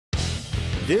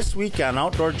This week on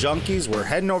Outdoor Junkies, we're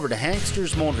heading over to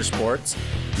Hanksters Motorsports,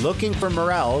 looking for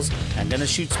Morels, and gonna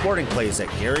shoot sporting plays at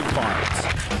Gary Farms.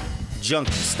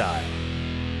 Junkie Style.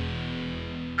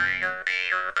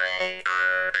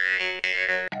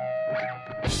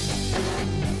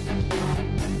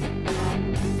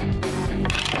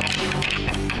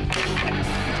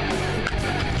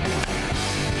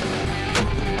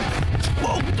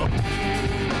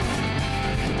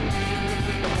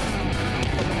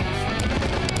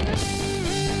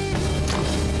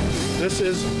 This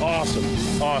is awesome,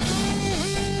 awesome.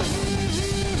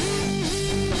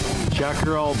 Check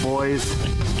her out, boys.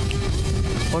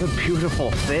 What a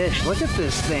beautiful fish. Look at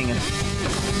this thing.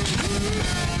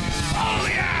 Oh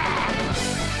yeah!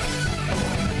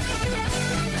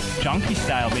 Junkie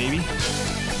Style, baby.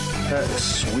 That is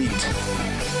sweet.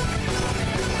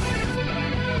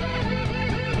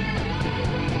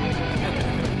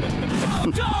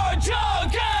 Outdoor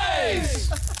Junkies!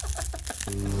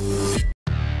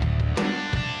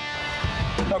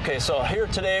 Okay, so here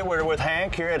today we're with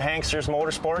Hank here at Hanksters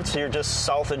Motorsports. Here just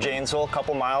south of Janesville, a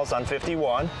couple miles on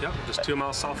 51. Yep, just 2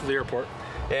 miles south of the airport.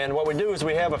 And what we do is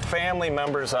we have a family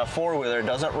member's four-wheeler,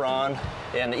 doesn't run.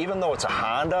 And even though it's a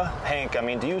Honda, Hank, I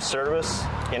mean, do you service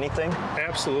anything?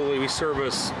 Absolutely, we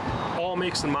service all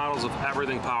makes and models of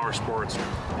everything power sports.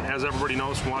 As everybody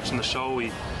knows from watching the show,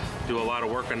 we do a lot of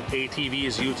work on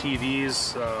ATVs,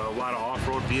 UTVs, a lot of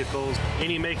off-road vehicles.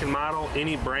 Any make and model,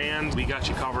 any brand, we got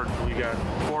you covered. We got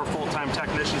 4 full-time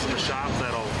technicians in the shop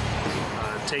that'll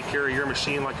take care of your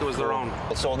machine like it was their own.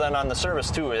 So then on the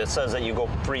service too, it says that you go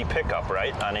free pickup,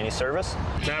 right, on any service?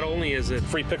 Not only is it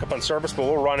free pickup on service, but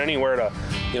we'll run anywhere to,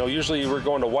 usually we're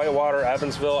going to Whitewater,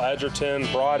 Evansville, Edgerton,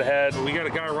 Broadhead. We got a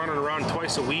guy running around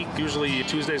twice a week, usually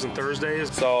Tuesdays and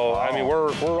Thursdays. So, I mean,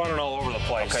 we're running all over the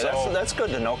place. Okay, so, that's good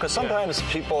to know, because sometimes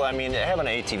people, I mean, have an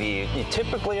ATV, you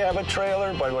typically have a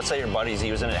trailer, but let's say your buddy's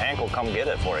using it, Hank will come get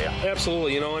it for you.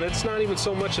 Absolutely, and it's not even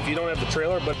so much if you don't have the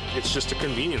trailer, but it's just a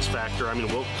convenience factor. I mean,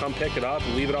 we'll come pick it up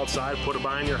and leave it outside, put it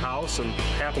behind your house, and it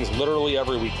happens literally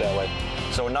every week that way.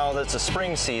 So now that's the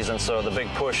spring season, so the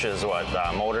big push is what,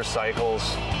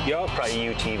 motorcycles? Yep. Probably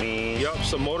UTVs? Yep,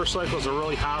 so motorcycles are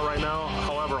really hot right now.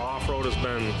 However, off-road has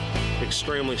been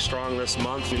extremely strong this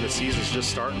month. I mean, the season's just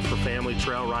starting for family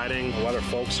trail riding. A lot of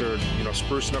folks are,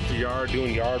 sprucing up the yard,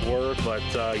 doing yard work. But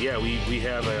yeah, we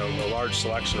have a large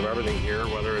selection of everything here,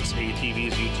 whether it's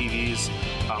ATVs, UTVs,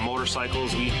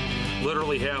 motorcycles. We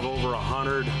literally have over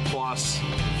 100 plus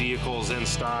vehicles in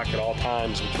stock at all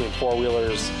times between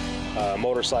four-wheelers,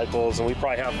 motorcycles, and we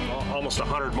probably have almost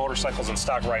 100 motorcycles in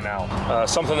stock right now.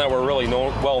 Something that we're really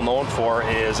well known for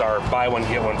is our buy one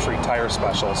get one free tire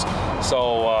specials.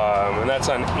 So and that's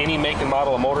on any make and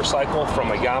model of motorcycle,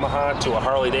 from a Yamaha to a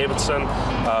Harley Davidson.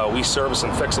 We service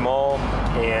and fix them all,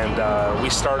 and we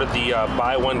started the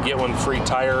buy one get one free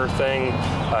tire thing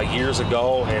years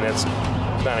ago, and it's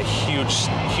been a huge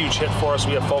hit for us.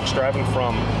 We have folks driving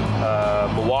from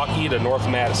Milwaukee to North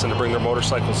Madison to bring their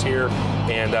motorcycles here,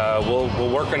 and we'll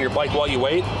work on your bike while you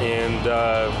wait, and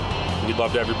we'd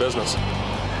love to have your business.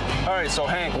 All right, so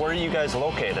Hank, where are you guys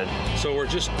located? So we're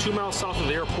just 2 miles south of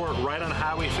the airport, right on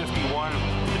Highway 51,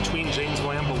 between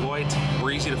Janesville and Beloit.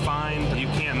 We're easy to find. You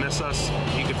can't miss us.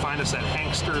 You can find us at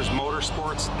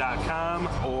hankstersmotorsports.com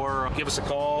or give us a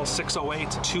call,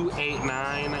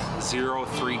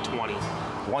 608-289-0320.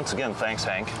 Once again, thanks,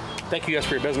 Hank. Thank you guys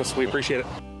for your business. We appreciate it.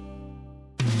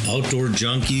 Outdoor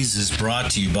Junkies is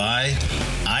brought to you by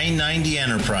I-90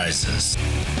 Enterprises,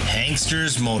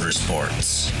 Hanksters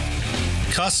Motorsports,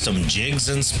 Custom Jigs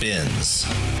and Spins,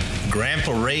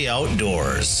 Grandpa Ray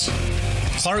Outdoors,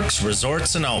 Clark's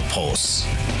Resorts and Outposts,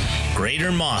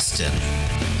 Greater Mauston,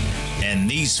 and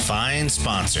these fine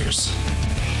sponsors.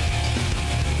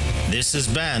 This has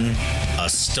been a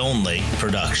Stone Lake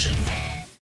production.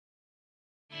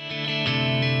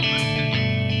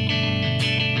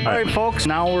 All right, folks,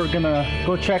 now we're gonna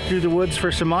go check through the woods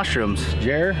for some mushrooms.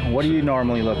 Jer, what do you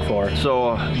normally look for?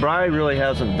 So Bri really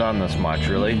hasn't done this much,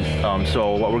 really.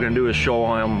 So what we're gonna do is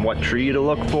show him what tree to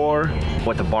look for,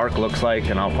 what the bark looks like,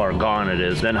 and how far gone it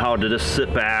is. Then how to just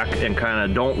sit back and kind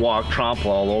of don't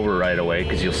trample all over right away,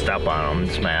 because you'll step on them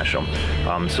and smash them.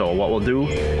 So what we'll do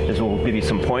is we'll give you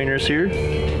some pointers here,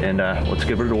 and let's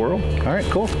give it a whirl. All right,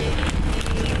 cool.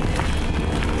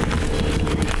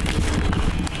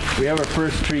 We have our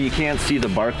first tree. You can't see the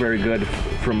bark very good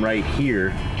from right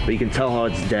here, but you can tell how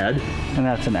it's dead. And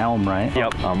that's an elm, right?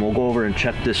 Yep. We'll go over and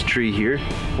check this tree here.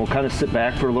 We'll kind of sit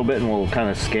back for a little bit, and we'll kind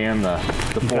of scan the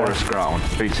forest ground.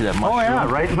 You see that mushroom? Oh yeah,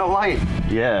 right in the light.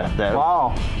 Yeah.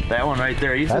 Wow. That one right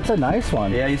there. That's a nice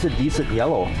one. Yeah, he's a decent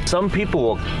yellow. Some people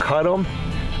will cut them.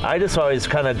 I just always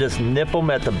kind of just nip them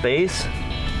at the base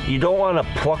You don't want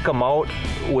to pluck them out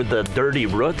with the dirty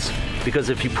roots, because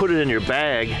if you put it in your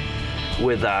bag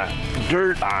with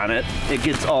dirt on it, it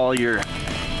gets all your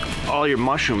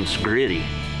mushrooms gritty.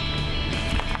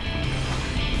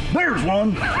 There's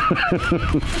one.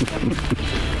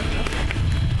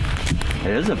 It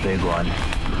is a big one.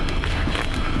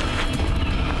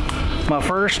 My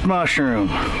first mushroom.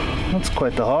 That's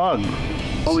quite the hog.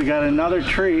 Oh, we got another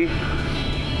tree.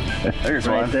 There's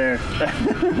right one. there.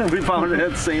 We found it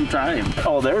at the same time.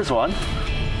 Oh, there's one.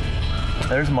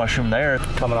 There's a mushroom there.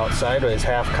 Coming out sideways,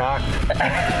 half cocked.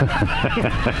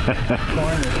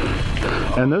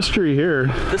 And this tree here,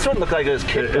 This one looked like it was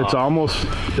kicked it's off.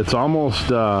 almost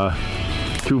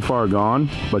too far gone,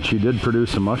 but she did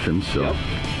produce some mushrooms. So. Yep.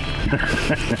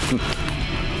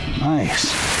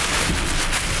 Nice.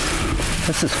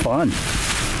 This is fun.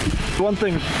 One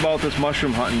thing about this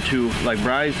mushroom hunting too, like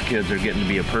Bry's kids are getting to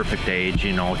be a perfect age,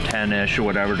 you know, 10-ish or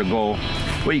whatever to go.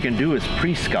 What you can do is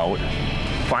pre-scout,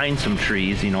 find some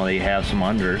trees, you know, they have some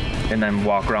under, and then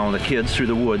walk around with the kids through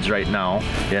the woods right now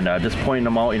and just point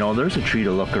them out, you know, there's a tree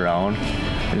to look around.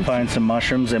 And Find some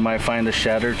mushrooms. They might find a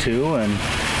shed or two, and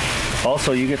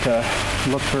also you get to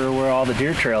look for where all the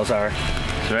deer trails are.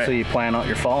 That's right. So you plan out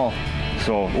your fall.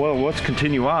 So, well, let's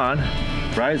continue on.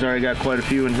 Bry's already got quite a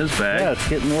few in his bag. Yeah, it's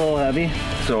getting a little heavy.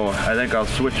 So I think I'll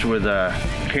switch with a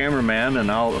cameraman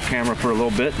and I'll camera for a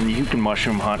little bit and you can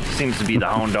mushroom hunt. Seems to be the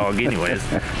hound dog anyways.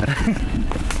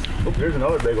 Oh, there's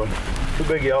another big one. Too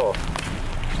big yellow.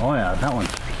 Oh yeah, that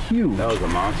one's huge. That was a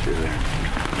monster there.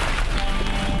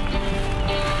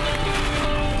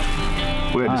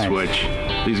 We had to switch.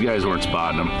 These guys weren't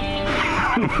spotting them.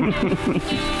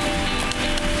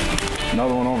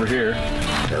 Another one over here.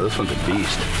 Yeah, this one's a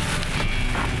beast.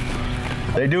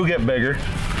 They do get bigger,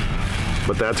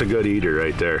 but that's a good eater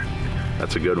right there.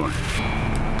 That's a good one.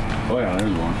 Oh yeah,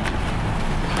 there's one.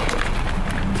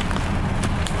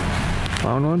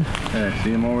 Found one? Yeah,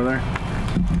 see him over there?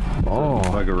 Oh,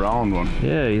 Like a round one.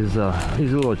 yeah, he's a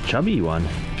little chubby one.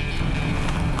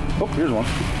 Oh, here's one.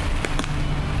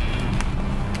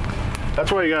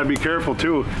 That's why you gotta be careful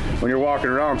too when you're walking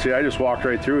around. See, I just walked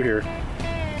right through here.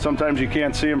 Sometimes you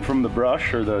can't see them from the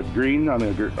brush or the green on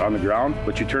the ground,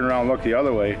 but you turn around and look the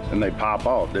other way and they pop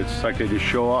out. It's like they just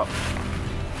show up.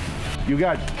 You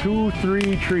got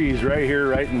 2-3 trees right here,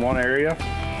 right in one area.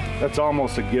 That's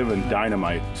almost a given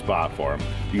dynamite spot for them.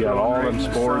 You got all them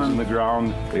spores in the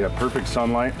ground. They got perfect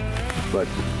sunlight, but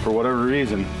for whatever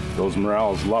reason, those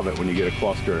morels love it when you get a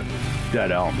cluster of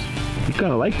dead elms. You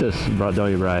kind of like this,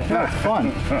 don't you, Bry? Yeah, it's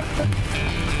fun.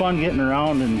 It's fun getting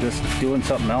around and just doing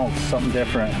something else, something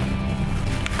different.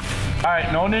 All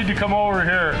right, no need to come over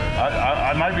here.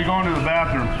 I might be going to the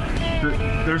bathroom.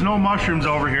 There's no mushrooms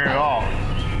over here at all.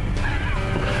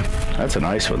 That's a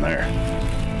nice one there.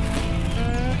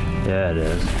 Yeah, it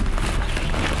is.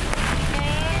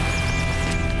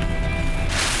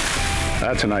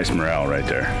 That's a nice morel right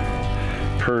there.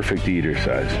 Perfect eater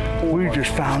size. We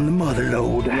just found the mother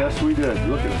lode. Yes, we did.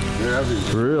 Look at them. They're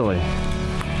everywhere. Really?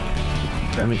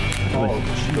 I mean,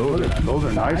 Those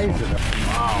are nice ones.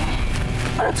 Wow.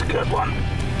 That's a good one.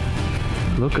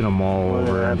 look at them all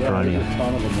over in front of you. There's a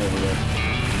ton of them over there.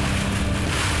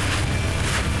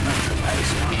 That's a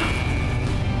nice one.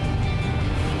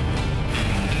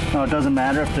 No, it doesn't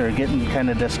matter if they're getting kind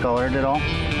of discolored at all?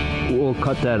 We'll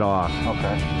cut that off.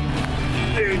 Okay.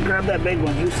 Here, grab that big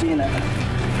one. You've seen it.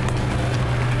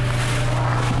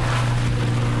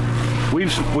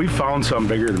 We've found some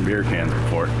bigger than beer cans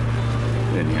before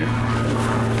in here.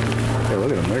 Hey,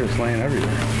 look at them. They're just laying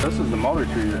everywhere. This is the mother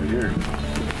tree right here.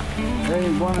 They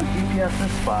want to GPS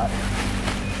this spot.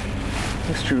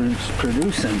 This tree's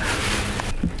producing.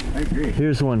 I agree.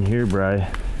 Here's one here, Bri.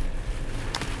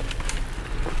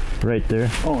 Right there.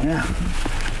 Oh, yeah.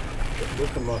 This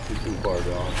one must be too far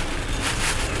gone.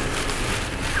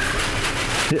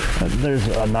 There's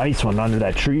a nice one under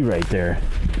that tree right there.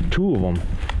 Two of them.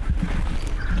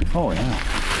 Oh,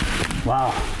 yeah.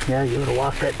 Wow. Yeah, you would have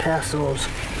walked right past those.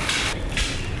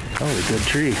 That was a good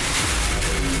tree.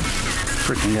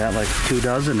 Freaking got like 2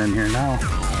 dozen in here now.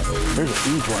 There's a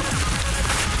huge one.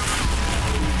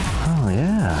 Oh,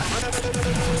 yeah.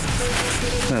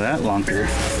 Look at that lunker.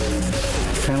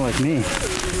 Kind of like me.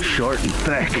 Short and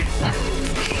thick.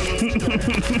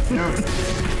 Dude,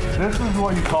 this is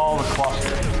what you call a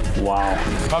cluster. Wow.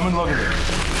 Come and look at it.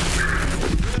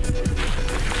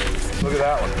 Look at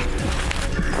that one.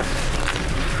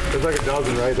 There's like a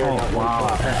dozen right there. Oh,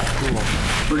 wow. That's cool.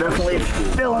 We're definitely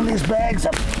filling these bags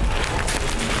up.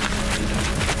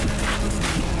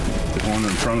 There's one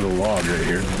in front of the log right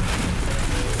here.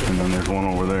 And then there's one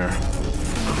over there.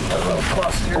 A little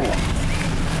cluster. I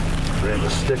have a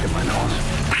stick in my nose.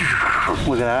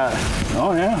 Look at that.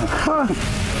 Oh yeah.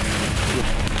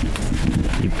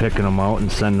 You picking them out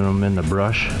and sending them in the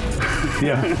brush?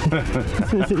 Yeah.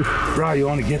 Bro, you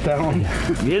want to get that one?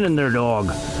 Get in there, dog.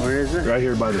 Where is it? Right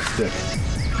here by the stick.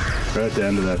 Right at the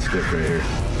end of that stick right here.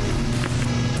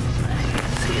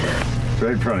 See it.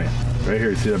 Right in front of you. Right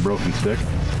here. See that broken stick?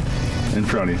 In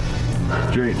front of you.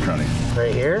 Straight in front of you.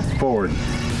 Right here? Forward.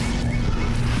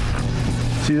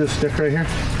 See this stick right here?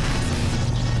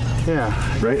 Yeah.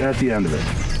 Right at the end of it.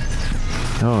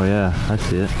 Oh yeah, I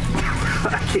see it.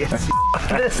 I can't see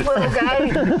this little guy.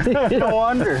 No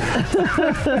wonder.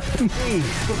 Jeez,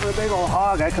 look at a big old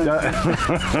hog. I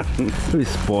couldn't. We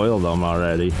spoiled them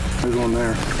already. There's one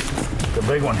there. The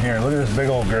big one here. Look at this big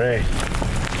old gray.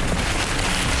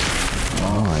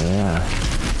 Oh yeah.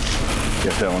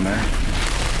 Get that one there.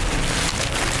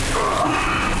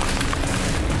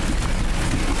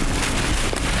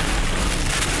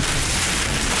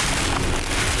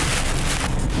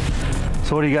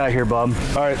 So what do you got here, bub?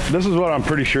 All right, this is what I'm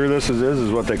pretty sure this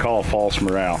is what they call a false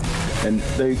morel. And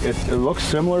it looks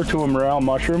similar to a morel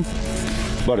mushroom,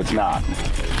 but it's not.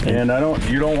 And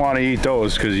you don't want to eat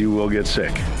those because you will get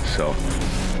sick. So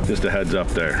just a heads up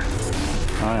there.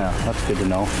 Oh yeah, that's good to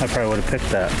know. I probably would have picked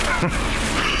that.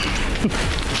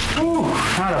 Ooh,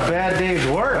 not a bad day's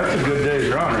work. That's a good day's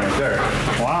run right there.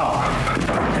 Wow.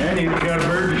 And you got a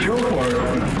bird to show for it.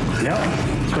 Yep,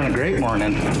 it's been a great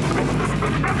morning.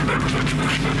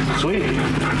 Sweet.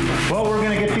 Well, we're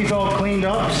gonna get these all cleaned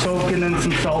up, soaking in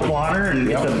some salt water and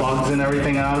get the bugs and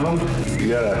everything out of them.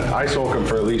 I soak them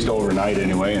for at least overnight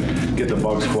anyway and get the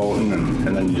bugs floating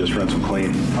and then you just rinse them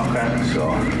clean. Okay.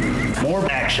 So more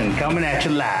action coming at you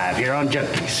live here on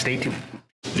Junkies. Stay tuned.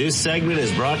 This segment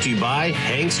is brought to you by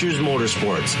Hanksters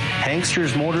Motorsports.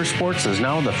 Hanksters Motorsports is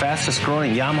now the fastest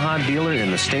growing Yamaha dealer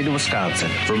in the state of Wisconsin.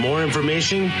 For more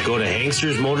information, go to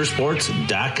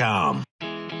hankstersmotorsports.com.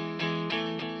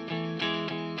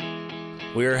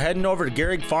 We are heading over to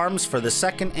Gehrig Farms for the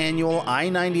second annual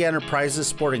I-90 Enterprises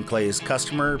Sporting Clays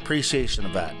Customer Appreciation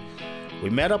Event. We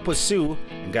met up with Sue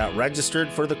and got registered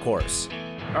for the course.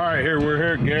 all right, we're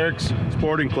here at Gehrig's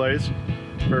Sporting Clays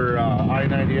for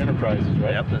I-90 Enterprises,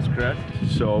 right? Yep, that's correct.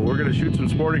 So we're gonna shoot some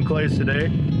sporting clays today.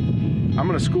 I'm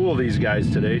gonna school these guys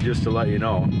today just to let you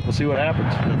know. We'll see what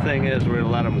happens. The thing is, we're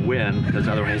gonna let him win because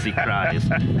otherwise he cries.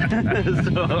 So.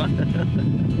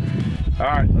 All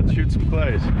right, let's shoot some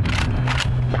clays.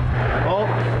 Oh.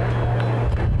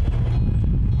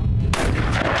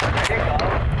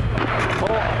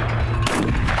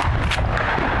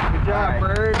 Good job,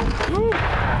 bird. Woo.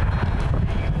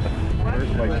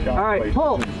 All right,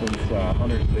 pull.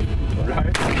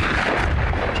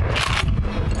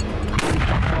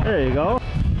 There you go.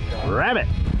 Rabbit.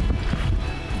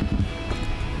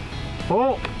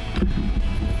 Pull.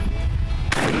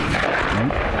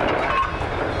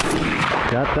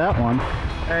 Got that one.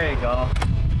 There you go.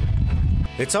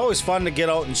 It's always fun to get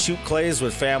out and shoot clays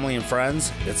with family and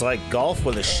friends. It's like golf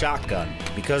with a shotgun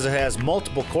because it has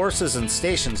multiple courses and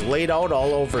stations laid out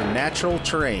all over natural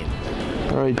terrain.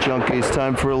 All right, junkies,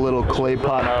 time for a little clay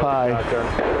pot pie.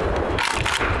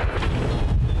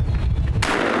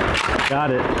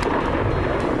 Got it.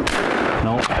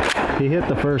 Nope. He hit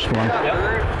the first one.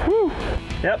 Yep. Woo.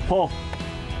 Yep, pull.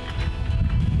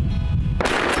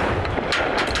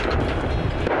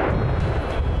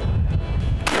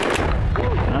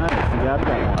 Nice, you got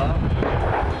that one.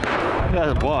 I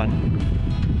got one.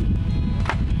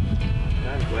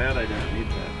 I'm glad I didn't need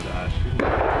that, Josh.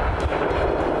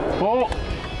 Pull.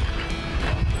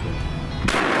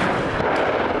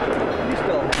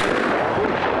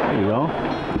 There you go.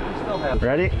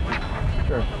 Ready?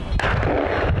 Sure.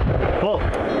 Pull.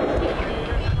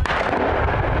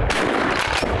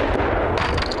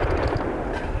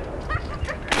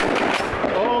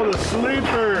 Oh, the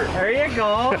sleeper. There you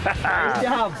go. Nice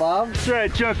job, Bob. That's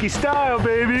right, Junkie Style,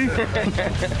 baby.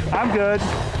 I'm good.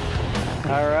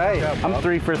 All right. I'm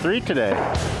 3 for 3 today.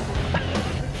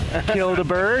 Killed a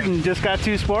bird and just got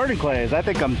 2 sporting clays. I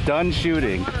think I'm done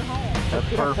shooting. That's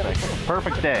perfect.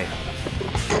 Perfect day.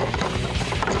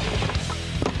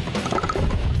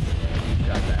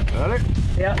 Got it?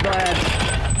 Yeah, go ahead.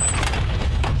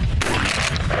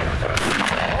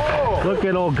 Oh. Look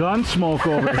at old gun smoke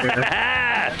over here.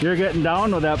 You're getting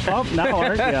down with that pump now,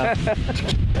 aren't you?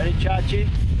 Ready, Chachi?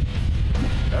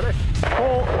 Got it?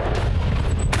 Oh.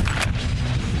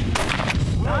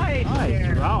 Nice.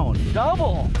 Nice round.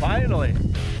 Double, finally.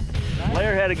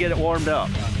 Blair had to get it warmed up.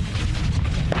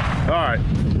 All right.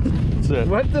 That's it.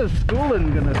 When's the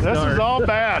schooling gonna start? This is all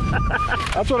bad.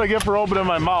 That's what I get for opening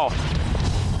my mouth.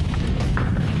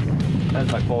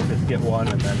 That's my focus, get one,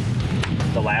 and then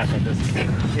the last one just...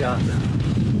 Yeah.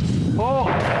 Oh!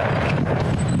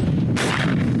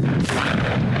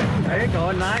 There you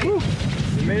go, nice. Woo.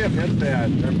 You may have hit that.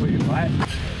 That's what you like.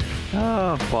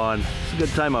 Oh, fun. It's a good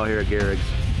time out here at Garrick's.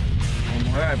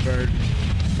 All right, bird.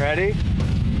 Ready?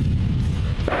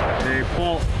 Hey,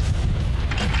 pull.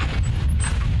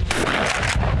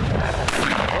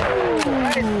 Oh,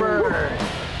 nice bird.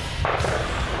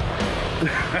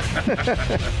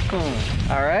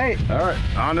 All right. All right,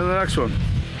 on to the next one.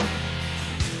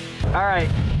 All right.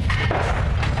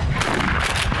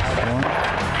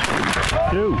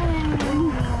 1, 2.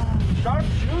 Sharp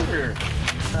shooter.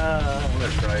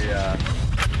 Let's try,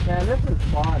 Man, this is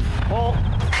fun. pull.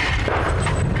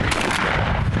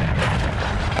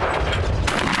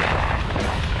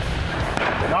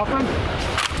 Nothing?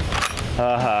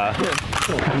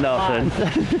 Nothing.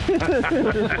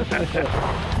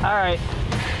 All right.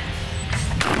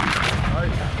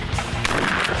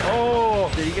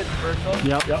 Oh! Did you get the first one?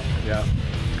 Yep. Yep. Yeah.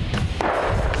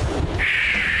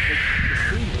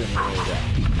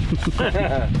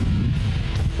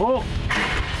 Oh.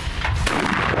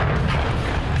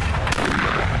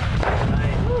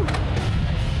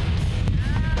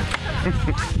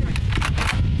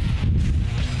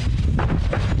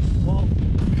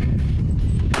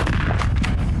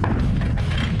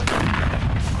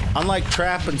 Unlike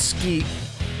trap and skeet,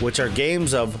 which are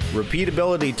games of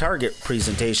repeatability target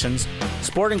presentations,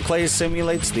 Sporting Clays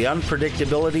simulates the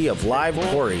unpredictability of live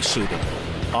quarry shooting,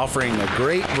 offering a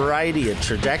great variety of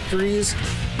trajectories,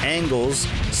 angles,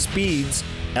 speeds,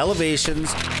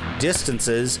 elevations,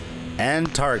 distances,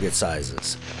 and target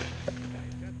sizes.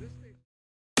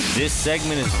 This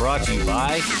segment is brought to you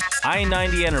by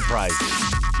I-90 Enterprises,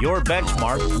 your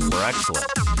benchmark for excellence.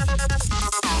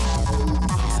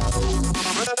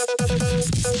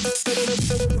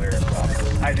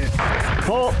 I did.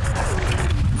 Pull.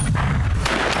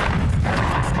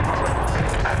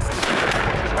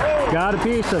 Got a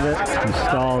piece of it. You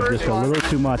stalled just a little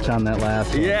too much on that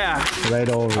last one. Yeah. Right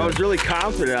over. I was really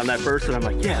confident on that first one. I'm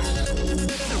like, yes.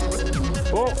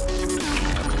 Oh.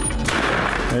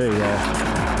 There you go.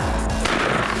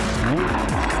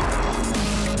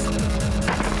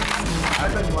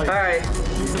 All right.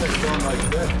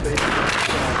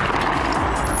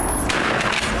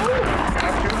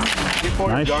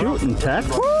 Nice shooting, Tech.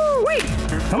 Woo! Wait.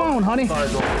 Come on, honey.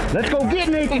 Let's go get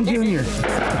Nathan Jr.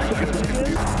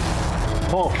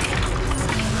 Pull.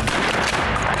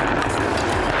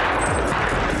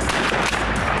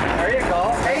 There you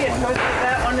go. Hey, it's supposed to get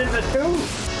that one into two.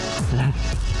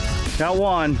 Got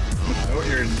one. Oh,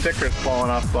 your sticker's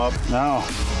falling off, Bob. No.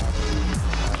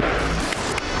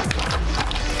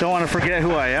 Don't want to forget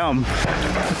who I am.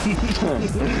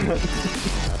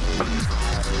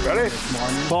 Ready?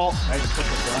 Pull.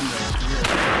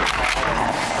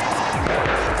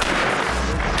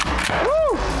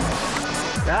 Woo!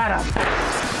 Got him.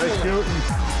 Nice shooting.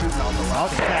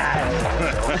 Okay.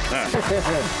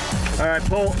 All right,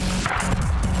 pull.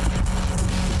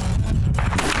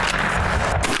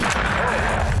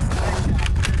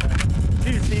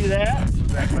 Did you see that?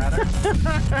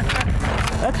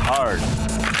 That's hard.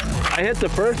 I hit the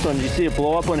first one. Did you see it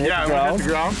blow up when it hit the ground? Hit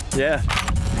the ground. Yeah.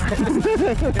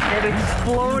 It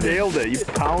exploded. You nailed it. You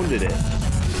pounded it.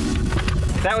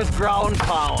 That was ground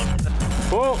pound.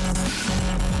 Whoa.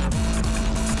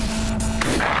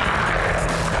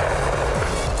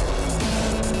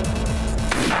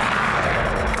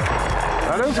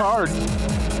 That is hard.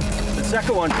 The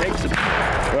second one takes it.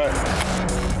 Right.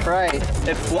 Right.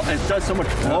 It does so much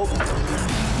float.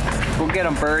 Go get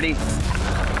him, birdie.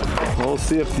 We'll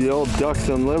see if the old Ducks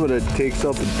Unlimited takes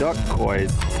out the duck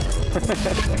coys.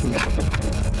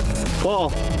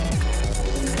 Pull.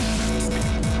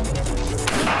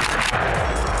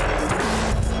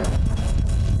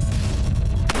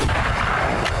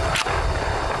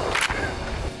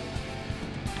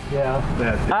 Yeah.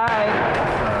 Hi.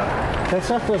 That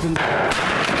stuff doesn't.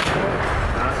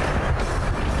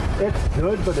 It's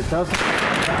good, but it doesn't.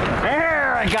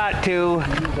 There, I got two.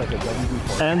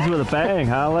 Ends with a bang,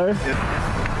 holler.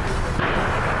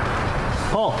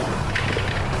 Pull.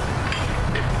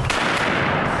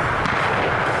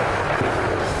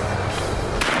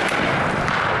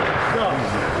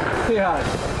 Yeah.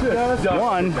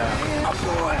 One.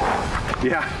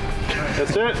 Yeah.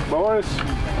 That's it, boys.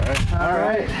 All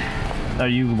right. Are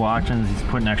you watching? He's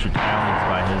putting extra tallies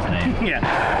by his name. Yeah.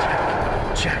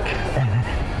 Check.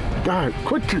 God,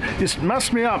 quit. Just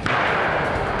mess me up.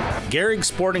 Garrick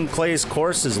Sporting Clays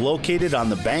course is located on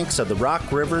the banks of the Rock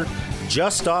River,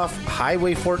 just off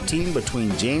Highway 14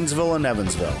 between Janesville and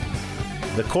Evansville.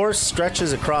 The course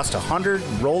stretches across 100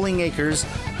 rolling acres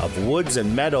of woods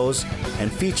and meadows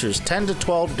and features 10 to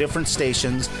 12 different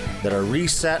stations that are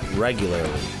reset regularly.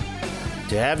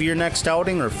 To have your next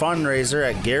outing or fundraiser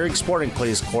at Gehrig Sporting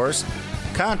Clays course,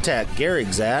 contact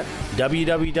Gehrig's at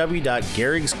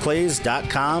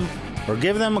www.gehrigsclays.com or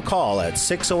give them a call at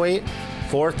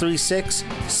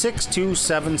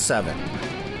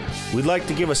 608-436-6277. We'd like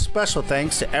to give a special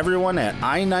thanks to everyone at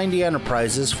I-90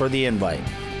 Enterprises for the invite,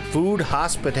 food,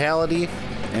 hospitality,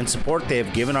 and support they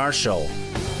have given our show.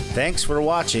 Thanks for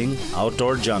watching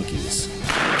Outdoor Junkies.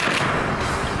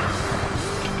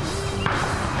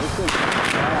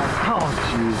 Oh,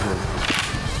 Jesus.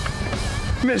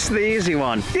 Missed the easy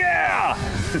one. Yeah!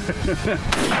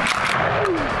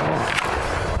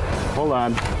 Hold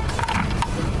on.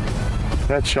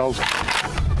 That shell's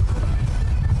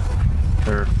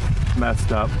They're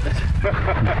messed up.